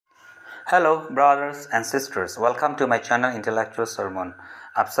Hello, brothers and sisters. Welcome to my channel Intellectual Sermon.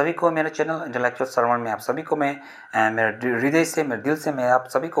 आप सभी को मेरे चैनल इंटेलेक्चुअल सर्मन में आप सभी को मैं मेरे हृदय से मेरे दिल से मैं आप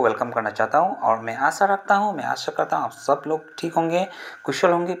सभी को वेलकम करना चाहता हूं और मैं आशा करता हूं आप सब लोग ठीक होंगे,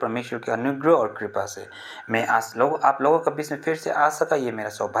 कुशल होंगे परमेश्वर के अनुग्रह और कृपा से। मैं आप लोगों के बीच में फिर से आ सका, ये मेरा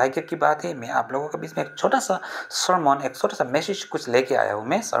सौभाग्य की बात है। मैं आप लोगों के बीच में एक छोटा सा सर्मन, एक छोटा सा मैसेज कुछ लेके आया हूँ।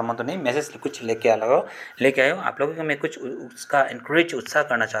 मैं सर्मन तो नहीं, मैसेज कुछ लेके आया हूँ आप लोगों को। मैं कुछ उसका उत्साह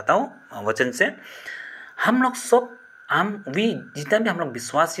करना चाहता हूँ वचन से। हम लोग सब जितना भी हम लोग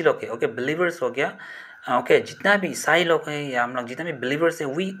विश्वासी लोग हैं, ओके, बिलीवर्स हो गया, ओके, जितना भी ईसाई लोग हैं या हम लोग जितना भी बिलीवर्स हैं,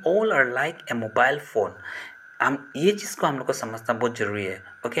 we all are like a mobile phone. हम ये चीज़ को हम लोग को समझना बहुत ज़रूरी है।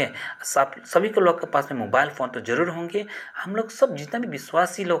 ओके, सभी को लोग के पास में मोबाइल फ़ोन तो ज़रूर होंगे। हम लोग सब जितना भी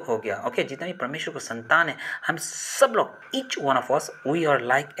विश्वासी लोग हो गया, ओके, जितना भी परमेश्वर को संतान है, हम सब लोग each one of us we are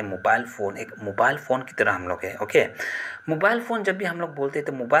like a mobile phone. एक मोबाइल फ़ोन की तरह हम लोग है। ओके, मोबाइल फ़ोन जब भी हम लोग बोलते हैं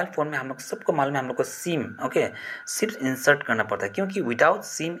तो मोबाइल फ़ोन में हम लोग सबको मालूम है, हम लोग को सिम, ओके, सिर्फ इंसर्ट करना पड़ता है, क्योंकि without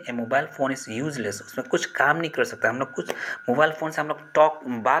SIM a mobile phone is useless. उसमें कुछ काम नहीं कर सकता हम लोग, कुछ मोबाइल फ़ोन से हम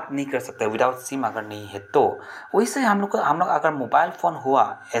लोग बात नहीं कर सकते विदाउट सिम अगर नहीं है तो। वैसे हम लोग अगर मोबाइल फ़ोन हुआ,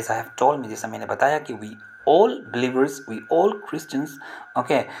 as I have told me, जैसा मैंने बताया कि we all believers, we all Christians,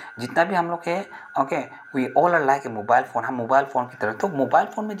 okay, जितना भी हम लोग है, okay, we all are like a mobile phone. हम मोबाइल फ़ोन की तरह, तो मोबाइल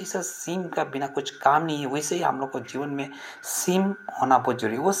फ़ोन में जैसे सिम का बिना कुछ काम नहीं है, वैसे ही हम लोग को जीवन में सिम होना बहुत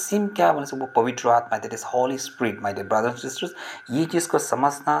जरूरी है। वो सिम क्या बोले, वो पवित्र आत्मा, that is Holly spirit. My dear brothers and sisters, ये चीज़ को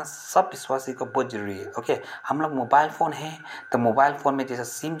समझना सब विश्वासी को बहुत जरूरी है। ओके, हम लोग मोबाइल फ़ोन है तो मोबाइल फ़ोन में जैसे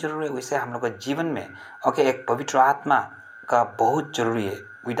सिम जरूरी है, वैसे हम लोग के जीवन में, ओके, एक पवित्र आत्मा का बहुत जरूरी है।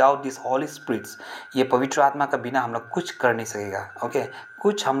 विदाउट दिस हॉली स्पिरिट्स, ये पवित्र आत्मा का बिना हम लोग कुछ कर नहीं सकेगा। ओके,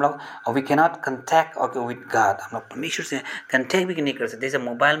 कुछ हम लोग we can not contact, okay, with God. हम लोग परमेश्वर से कंटैक्ट भी नहीं कर सकते। जैसे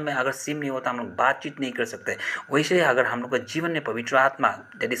मोबाइल में अगर सिम नहीं होता हम लोग बातचीत नहीं कर सकते, वैसे अगर हम लोग का जीवन में पवित्र आत्मा,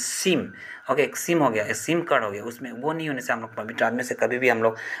 दैट इज सिम, ओके, एक सिम हो गया, एक सिम कार्ड हो गया, उसमें वो नहीं होने से हम लोग पवित्र आत्मा से कभी भी हम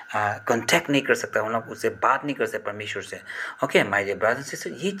लोग कंटैक्ट नहीं कर सकते, हम लोग उससे बात नहीं कर सकते परमेश्वर से। Okay my dear brothers and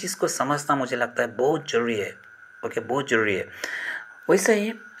sister, ये चीज़ को समझना मुझे लगता है बहुत ज़रूरी है। ओके, बहुत ज़रूरी है। वैसे ही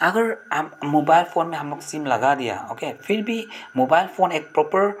अगर हम मोबाइल फ़ोन में हम लोग सिम लगा दिया, ओके, फिर भी मोबाइल फ़ोन एक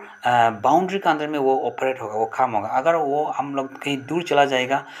प्रॉपर बाउंड्री के अंदर में वो ऑपरेट होगा, वो काम होगा। अगर वो हम लोग कहीं दूर चला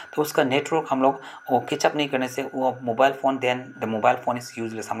जाएगा तो उसका नेटवर्क हम लोग वो कैचअप नहीं करने से वो mobile phone, then the mobile phone is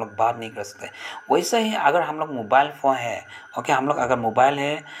useless, हम लोग बात नहीं कर सकते। वैसे ही अगर हम लोग मोबाइल फ़ोन है, ओके, हम लोग अगर मोबाइल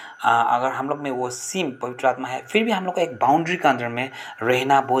है, अगर हम लोग में वो सिम पवित्र आत्मा है, फिर भी हम लोग को एक बाउंड्री के अंदर में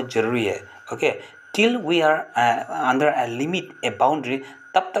रहना बहुत ज़रूरी है। Okay, till we are under a limit, A boundary,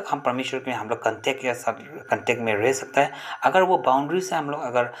 तब तक हम परमेश्वर के हम लोग कंटेक्ट में रह सकता है। अगर वो बाउंड्री से हम लोग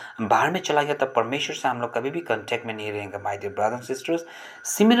अगर बाहर में चला गया तब परमेश्वर से हम लोग कभी भी कंटेक्ट में नहीं रहेंगे। My dear brothers and sisters,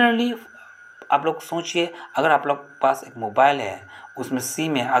 similarly आप लोग सोचिए, अगर आप लोग पास एक मोबाइल है, उसमें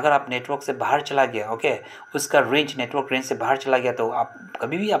सिम है, अगर आप नेटवर्क से बाहर चला गया, ओके, उसका नेटवर्क रेंज से बाहर चला गया तो आप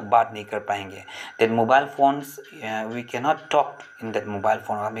कभी भी आप बात नहीं कर पाएंगे। That mobile phones, we can not talk in that mobile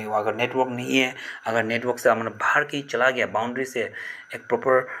phone. हमें अगर नेटवर्क नहीं है, अगर नेटवर्क से हम बाहर कहीं चला गया, बाउंड्री से, एक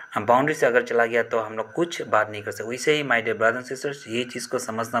प्रॉपर बाउंड्री से अगर चला गया तो हम लोग कुछ बात नहीं कर सकते। वैसे ही my dear brothers and sisters, ये चीज़ को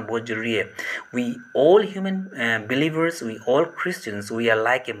समझना बहुत ज़रूरी है। We all human believers, we all Christians, we are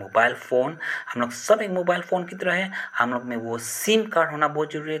like a mobile phone. हम लोग सब एक मोबाइल फ़ोन की तरह है। हम लोग में वो सिम कार्ड होना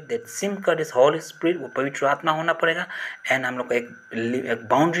बहुत जरूरी है। That SIM card is Holly spirit, वो पवित्र आत्मा होना पड़ेगा। एंड हम लोग को एक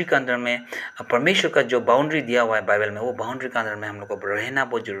बाउंड्री के अंदर में, परमेश्वर का जो बाउंड्री दिया हुआ है बाइबल में, वो बाउंड्री के अंदर में हम लोग को रहना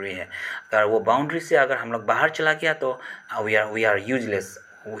बहुत जरूरी है। अगर वो बाउंड्री से अगर हम लोग बाहर चला गया तो वी आर यूजलेस।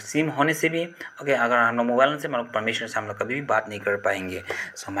 वो सिम होने से भी, ओके, अगर हम लोग मोबाइल से हम लोग परमेश्वर से हम लोग कभी भी बात नहीं कर पाएंगे।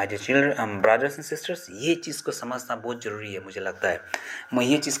 So my dear children, brothers and sisters, ये चीज़ को समझना बहुत ज़रूरी है। मुझे लगता है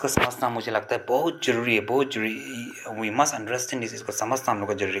ये चीज़ को समझना मुझे लगता है बहुत ज़रूरी है, बहुत ज़रूरी। वी मस्ट अंडरस्टैंड दिस, इसको समझना हम लोग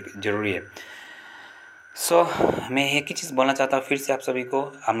को ज़रूरी है। सो मैं एक ही चीज़ बोलना चाहता हूँ फिर से आप सभी को,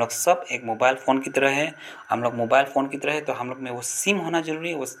 हम लोग सब एक मोबाइल फ़ोन की तरह है। हम लोग मोबाइल फ़ोन की तरह है तो हम लोग में वो सिम होना ज़रूरी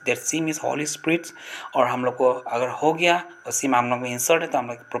है। वो that SIM is holy spirits. और हम लोग को अगर हो गया वो सिम हम लोग में इंसर्ट है तो हम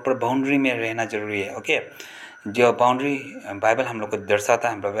लोग प्रॉपर बाउंड्री में रहना ज़रूरी है। ओके, जो बाउंड्री बाइबल हम लोग को दर्शाता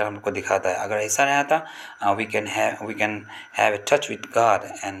है, बाइबल हम लोग को दिखाता है, अगर ऐसा रहा था we can have a touch with God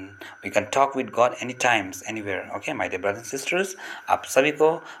and we can talk with God any times anywhere. Okay my dear brothers and sisters, आप सभी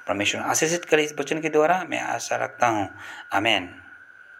को परमेश्वर आशीषित करे इस वचन के द्वारा, मैं आशा रखता हूँ। आमीन।